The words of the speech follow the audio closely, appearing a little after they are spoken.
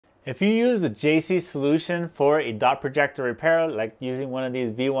If you use the JC solution for a dot projector repair, like using one of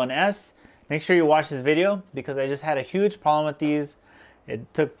these V1S, make sure you watch this video because I just had a huge problem with these.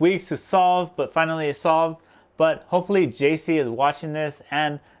 It took weeks to solve, but finally it's solved. But hopefully JC is watching this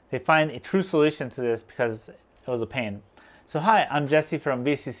and they find a true solution to this because it was a pain. So hi, I'm Jesse from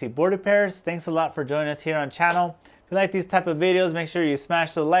VCC Board Repairs. Thanks a lot for joining us here on the channel. If you like these type of videos, make sure you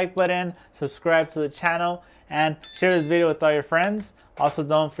smash the like button, subscribe to the channel, and share this video with all your friends. Also,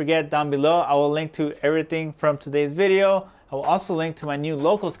 don't forget down below, I will link to everything from today's video. I will also link to my new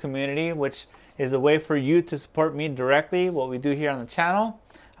locals community, which is a way for you to support me directly, what we do here on the channel.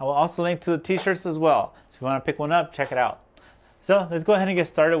 I will also link to the t-shirts as well. So if you want to pick one up, check it out. So let's go ahead and get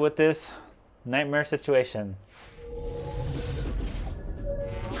started with this nightmare situation.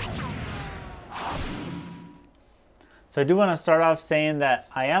 So I do want to start off saying that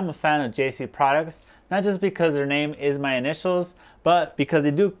I am a fan of JC products, not just because their name is my initials, but because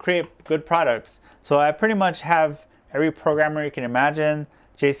they do create good products. So I pretty much have every programmer you can imagine,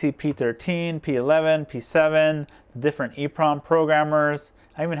 JC P13, P11, P7, the different EEPROM programmers.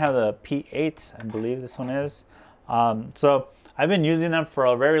 I even have the P8, I believe this one is. So I've been using them for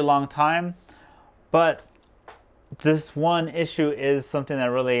a very long time, but this one issue is something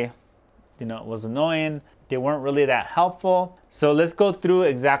that really, was annoying. They weren't really that helpful. So let's go through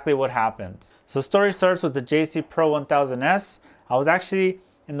exactly what happened. So story starts with the JC Pro 1000S. I was actually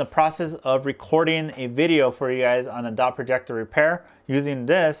in the process of recording a video for you guys on a dot projector repair using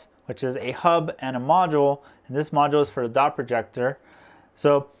this, which is a hub and a module. And this module is for the dot projector.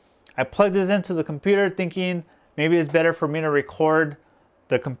 So I plugged this into the computer thinking maybe it's better for me to record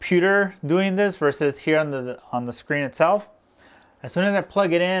the computer doing this versus here on the screen itself. As soon as I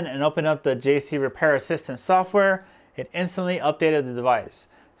plug it in and open up the JC Repair Assistant software, it instantly updated the device.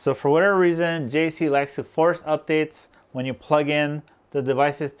 So for whatever reason, JC likes to force updates when you plug in the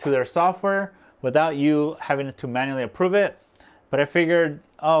devices to their software without you having to manually approve it. But I figured,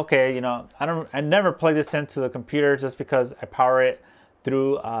 oh, okay, I never plug this into the computer just because I power it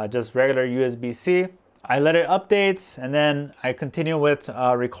through just regular USB-C. I let it update and then I continue with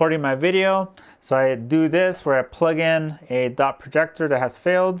recording my video. So I do this where I plug in a dot projector that has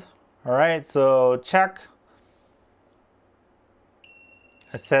failed. All right, so check.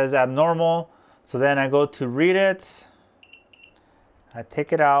 It says abnormal. So then I go to read it. I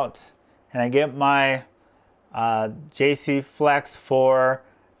take it out and I get my JC Flex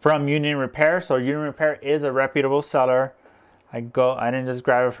from Union Repair. So Union Repair is a reputable seller. I didn't just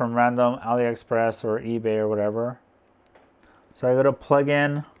grab it from random AliExpress or eBay or whatever. So I go to plug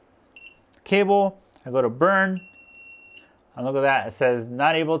in cable, I go to burn, and look at that, it says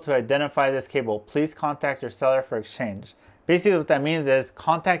not able to identify this cable. Please contact your seller for exchange. Basically what that means is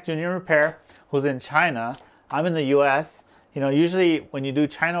contact Union Repair, who's in China. I'm in the US. Usually when you do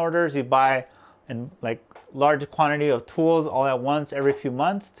China orders, you buy in like large quantity of tools all at once every few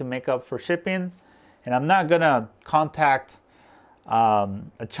months to make up for shipping. And I'm not gonna contact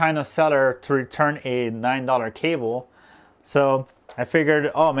a China seller to return a $9 cable. So I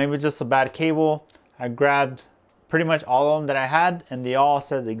figured, oh, maybe just a bad cable. I grabbed pretty much all of them that I had and they all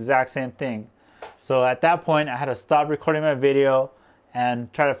said the exact same thing. So at that point I had to stop recording my video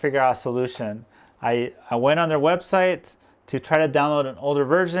and try to figure out a solution. I went on their website to try to download an older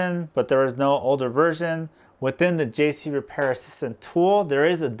version, but there was no older version. Within the JC Repair Assistant tool, there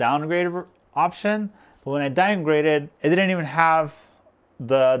is a downgrade option. But when I downgraded, it didn't even have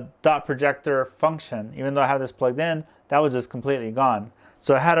the dot projector function. Even though I have this plugged in, that was just completely gone.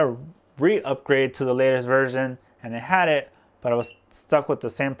 So I had to re-upgrade to the latest version and it had it, but I was stuck with the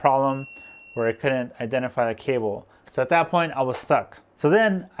same problem where I couldn't identify the cable. So at that point, I was stuck. So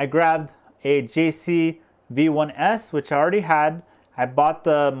then I grabbed a JC V1S, which I already had. I bought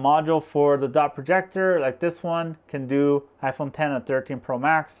the module for the dot projector, like this one, can do iPhone 10 or 13 Pro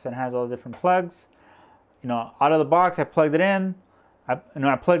Max and has all the different plugs. Out of the box, I plugged it in. I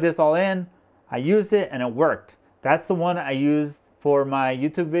plugged this all in. I used it and it worked. That's the one I used for my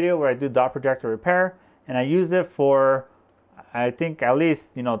YouTube video where I do dot projector repair. And I used it for, I think at least,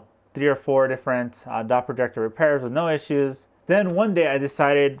 3 or 4 different dot projector repairs with no issues. Then one day I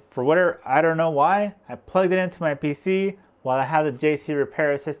decided, for whatever, I don't know why, I plugged it into my PC while I had the JC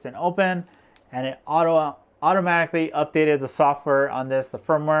Repair Assistant open and it automatically updated the software on this, the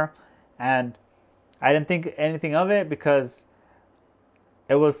firmware. And I didn't think anything of it because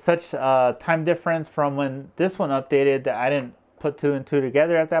it was such a time difference from when this one updated that I didn't put 2 and 2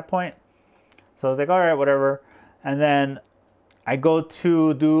 together at that point. So I was like, all right, whatever. And then I go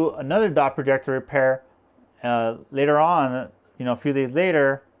to do another dot projector repair later on, a few days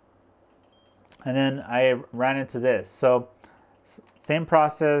later, and then I ran into this. So same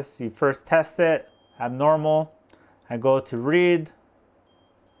process. You first test it, abnormal. I go to read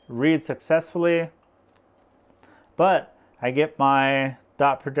successfully, but I get my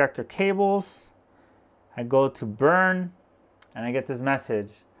dot projector cables. I go to burn, and I get this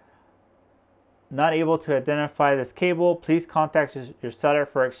message. Not able to identify this cable, please contact your seller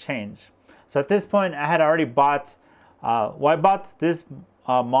for exchange. So at this point, I had already bought, I bought this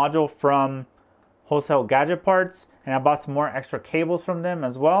module from Wholesale Gadget Parts, and I bought some more extra cables from them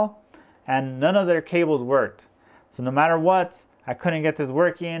as well, and none of their cables worked. So no matter what, I couldn't get this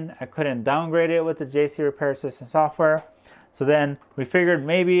working. I couldn't downgrade it with the JC Repair Assistant software. So then we figured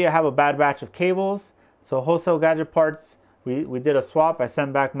maybe I have a bad batch of cables. So Wholesale Gadget Parts, we did a swap. I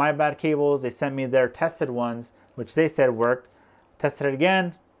sent back my bad cables. They sent me their tested ones, which they said worked. Tested it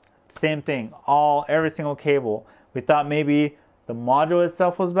again, same thing, every single cable. We thought maybe the module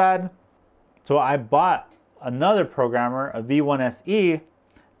itself was bad. So I bought another programmer, a V1SE,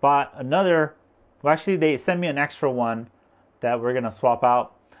 bought another, well actually they sent me an extra one that we're gonna swap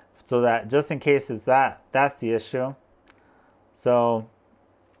out so that just in case it's that's the issue. So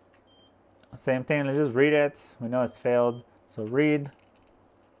same thing, let's just read it. We know it's failed. So read,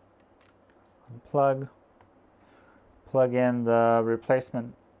 unplug, plug in the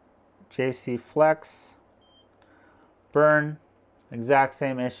replacement JC Flex, burn, exact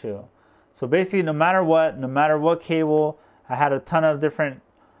same issue. So basically no matter what cable, I had a ton of different,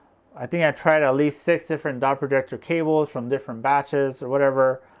 I think I tried at least 6 different dot projector cables from different batches or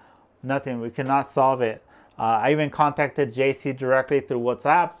whatever. Nothing, we could not solve it. I even contacted JC directly through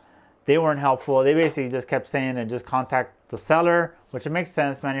WhatsApp. They weren't helpful. They basically just kept saying and just contact the seller, which it makes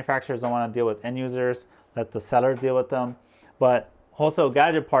sense. Manufacturers don't want to deal with end users. Let the seller deal with them. But Wholesale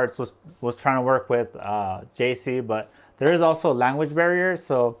Gadget Parts was trying to work with JC, but there is also a language barrier,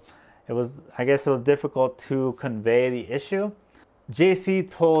 so I guess it was difficult to convey the issue. JC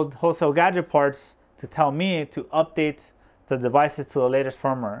told Wholesale Gadget Parts to tell me to update the devices to the latest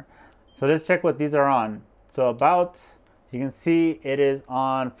firmware. So let's check what these are on. So you can see it is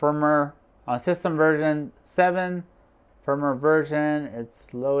on firmware, on system version 7, firmware version,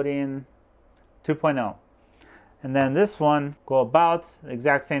 it's loading 2.0. And then this one, go about, the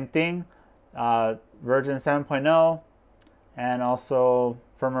exact same thing, version 7.0, and also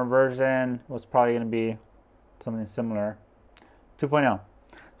firmware version was probably going to be something similar, 2.0.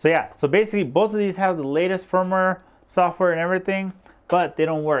 So yeah, so basically both of these have the latest firmware, software and everything, but they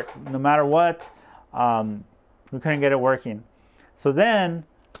don't work no matter what. We couldn't get it working. So then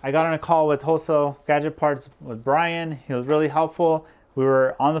I got on a call with Wholesale Gadget Parts with Brian. He was really helpful. We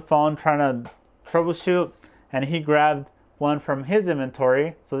were on the phone trying to troubleshoot, and he grabbed one from his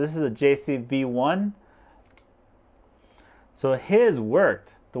inventory. So this is a JC V1. So his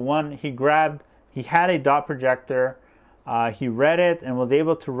worked. The one he grabbed, he had a dot projector. He read it and was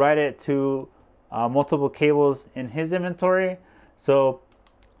able to write it to multiple cables in his inventory. So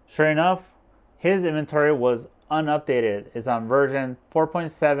sure enough, his inventory was unupdated. It's on version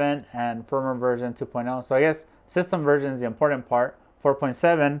 4.7 and firmware version 2.0. So I guess system version is the important part,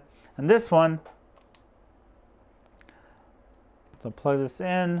 4.7. And this one, so plug this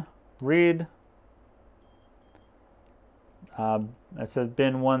in, read. It says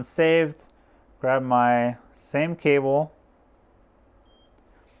bin 1 saved. Grab my same cable,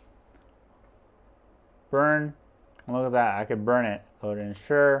 burn. Look at that, I could burn it. Go to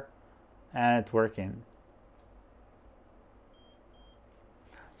ensure, and it's working.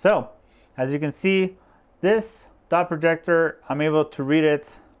 So as you can see, this dot projector, I'm able to read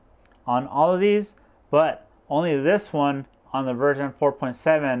it on all of these, but only this one on the version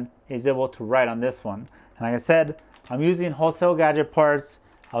 4.7 is able to write on this one. And like I said, I'm using Wholesale Gadget Parts.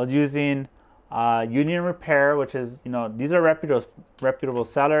 I was using Union Repair, which is, these are reputable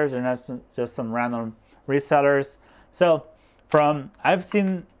sellers. They're not just some random resellers. So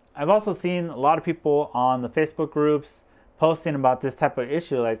I've also seen a lot of people on the Facebook groups posting about this type of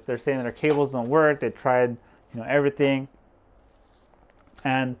issue. Like they're saying their cables don't work. They tried, everything.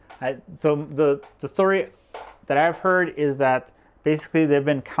 And so the story that I've heard is that basically they've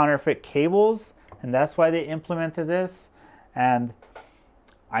been counterfeit cables, and that's why they implemented this. And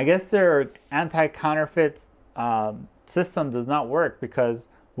I guess their anti-counterfeit system does not work because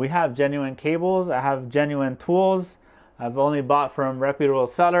we have genuine cables. I have genuine tools. I've only bought from reputable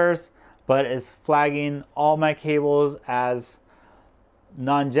sellers, but it's flagging all my cables as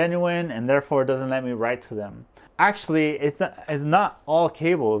non-genuine, and therefore it doesn't let me write to them. Actually, it's not all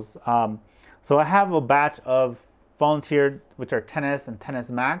cables. So I have a batch of phones here, which are 10s and 10s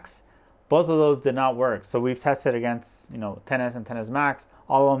Max. Both of those did not work. So we've tested against 10s and 10s Max.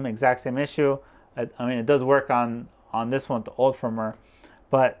 All of them exact same issue. I mean, it does work on on this one, the old firmware.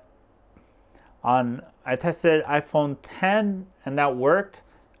 But I tested iPhone 10 and that worked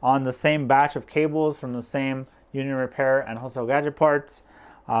on the same batch of cables from the same Union Repair and Wholesale Gadget Parts.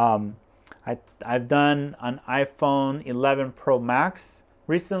 I've done an iPhone 11 Pro Max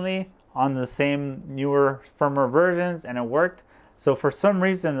recently on the same newer firmware versions, and it worked. So for some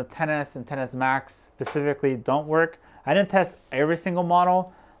reason, the XS and XS Max specifically don't work. I didn't test every single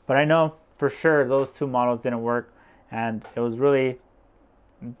model, but I know for sure those two models didn't work, and it was really,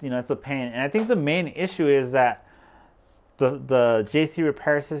 it's a pain. And I think the main issue is that the JC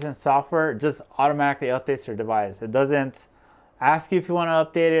Repair Assistant software just automatically updates your device. It doesn't ask you if you want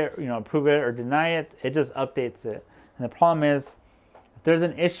to update it, approve it or deny it. It just updates it. And the problem is, if there's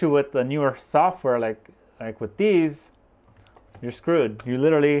an issue with the newer software, like with these, you're screwed. You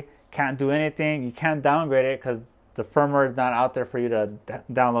literally can't do anything. You can't downgrade it because the firmware is not out there for you to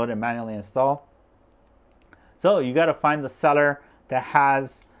download and manually install. So you got to find the seller that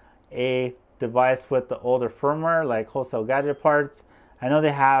has a device with the older firmware, like Wholesale Gadget Parts. I know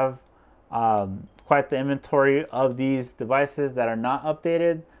they have quite the inventory of these devices that are not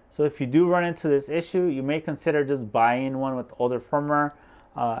updated. So if you do run into this issue, you may consider just buying one with older firmware,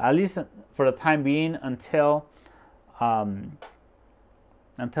 at least for the time being, until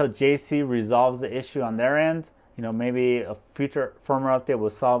JC resolves the issue on their end. Maybe a future firmware update will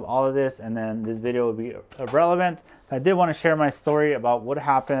solve all of this, and then this video will be irrelevant. I did want to share my story about what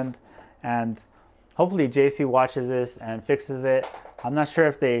happened, and hopefully JC watches this and fixes it. I'm not sure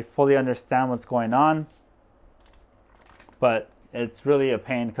if they fully understand what's going on, but it's really a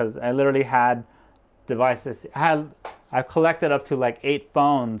pain because I literally had devices. I've collected up to like 8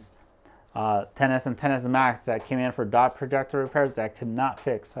 phones, XS and XS Max, that came in for Dot Projector repairs that I could not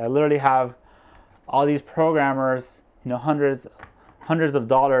fix. I literally have all these programmers, hundreds of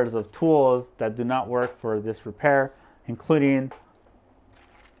dollars of tools that do not work for this repair, including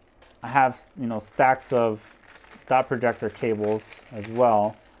I have stacks of Dot Projector cables as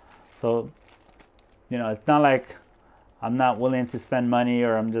well. So it's not like I'm not willing to spend money,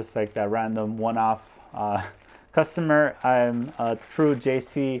 or I'm just like that random one-off customer. I'm a true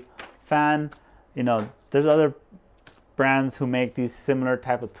JC fan. There's other brands who make these similar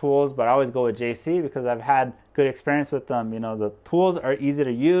type of tools, but I always go with JC because I've had good experience with them. The tools are easy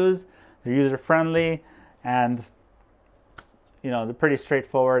to use, they're user friendly, and they're pretty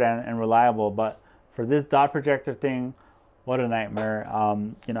straightforward and reliable. But for this Dot Projector thing, what a nightmare.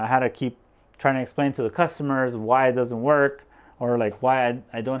 I had to keep trying to explain to the customers why it doesn't work, or like why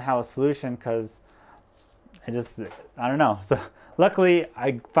I don't have a solution, because I don't know. So luckily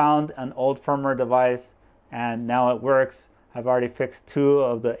I found an old firmware device and now it works. I've already fixed 2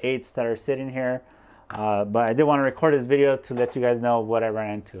 of the 8s that are sitting here, but I did want to record this video to let you guys know what I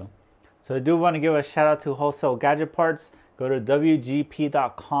ran into. So I do want to give a shout out to Wholesale Gadget Parts. Go to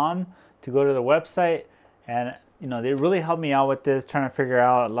wgp.com to go to the website, and they really helped me out with this, trying to figure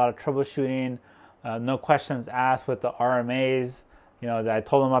out a lot of troubleshooting, no questions asked with the RMAs. That I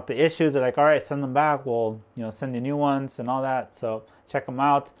told them about the issues. They're like, all right, send them back. We'll send you new ones and all that. So check them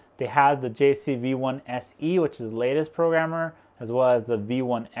out. They have the JC V1SE, which is the latest programmer, as well as the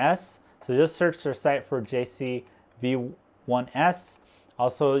V1S. So just search their site for JC V1S.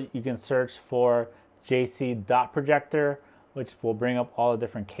 Also, you can search for JC Dot Projector, which will bring up all the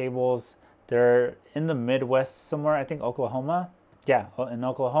different cables. They're in the Midwest somewhere, I think Oklahoma. Yeah, in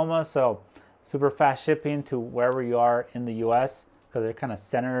Oklahoma. So super fast shipping to wherever you are in the US, because they're kind of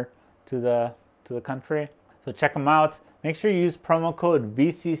centered to the country. So check them out. Make sure you use promo code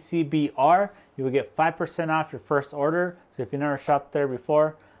VCCBR. You will get 5% off your first order. So if you never shopped there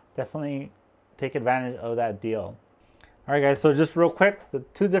before, definitely take advantage of that deal. All right, guys, so just real quick, the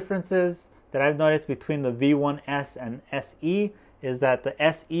 2 differences that I've noticed between the V1S and SE is that the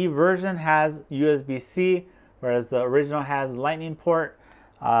SE version has USB-C, whereas the original has Lightning port.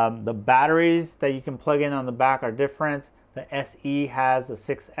 The batteries that you can plug in on the back are different. The SE has a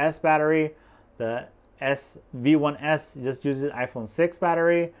 6S battery. The V1S just uses iPhone 6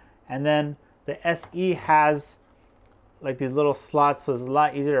 battery. And then the SE has like these little slots, so it's a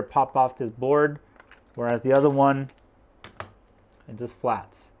lot easier to pop off this board, whereas the other one, it just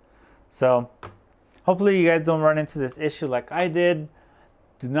flats. So hopefully you guys don't run into this issue like I did.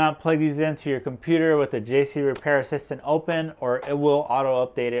 Do not plug these into your computer with the JC Repair Assistant open, or it will auto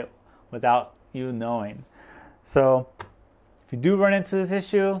update it without you knowing. So if you do run into this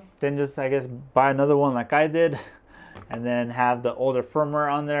issue, then just, I guess, buy another one like I did, and then have the older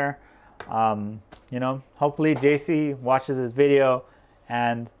firmware on there. Hopefully JC watches this video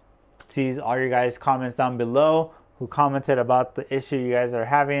and sees all your guys' comments down below who commented about the issue you guys are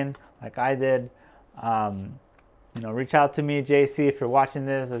having like I did. you know, reach out to me, JC, if you're watching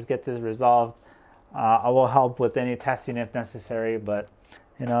this. Let's get this resolved. I will help with any testing if necessary, but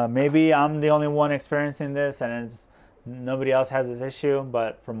you know, maybe I'm the only one experiencing this and nobody else has this issue,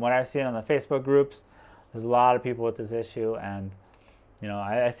 but from what I've seen on the Facebook groups, there's a lot of people with this issue, and you know,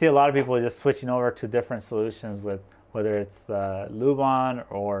 I see a lot of people just switching over to different solutions, with whether it's the Lubon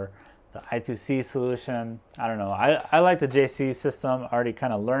or the I2C solution. I don't know. I like the JC system. I already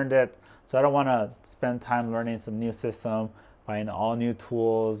kind of learned it, so I don't want to spend time learning some new system, buying all new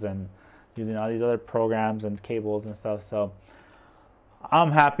tools and using all these other programs and cables and stuff. So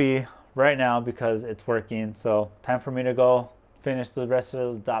I'm happy right now because it's working. So time for me to go finish the rest of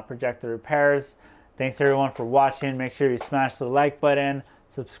those Dot Projector repairs. Thanks everyone for watching. Make sure you smash the like button,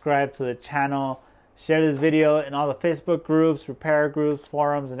 subscribe to the channel, share this video in all the Facebook groups, repair groups,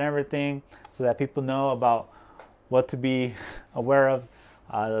 forums, and everything, so that people know about what to be aware of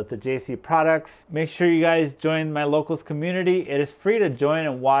the JC products. Make sure you guys join my locals community. It is free to join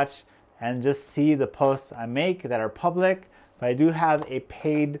and watch and just see the posts I make that are public. But I do have a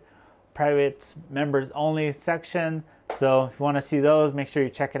paid private members only section. So if you want to see those, make sure you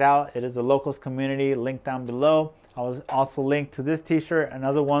check it out. It is a locals community, link down below. I will also link to this t-shirt and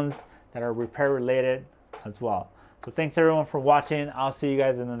other ones that are repair related as well. So thanks everyone for watching. I'll see you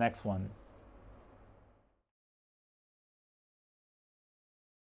guys in the next one.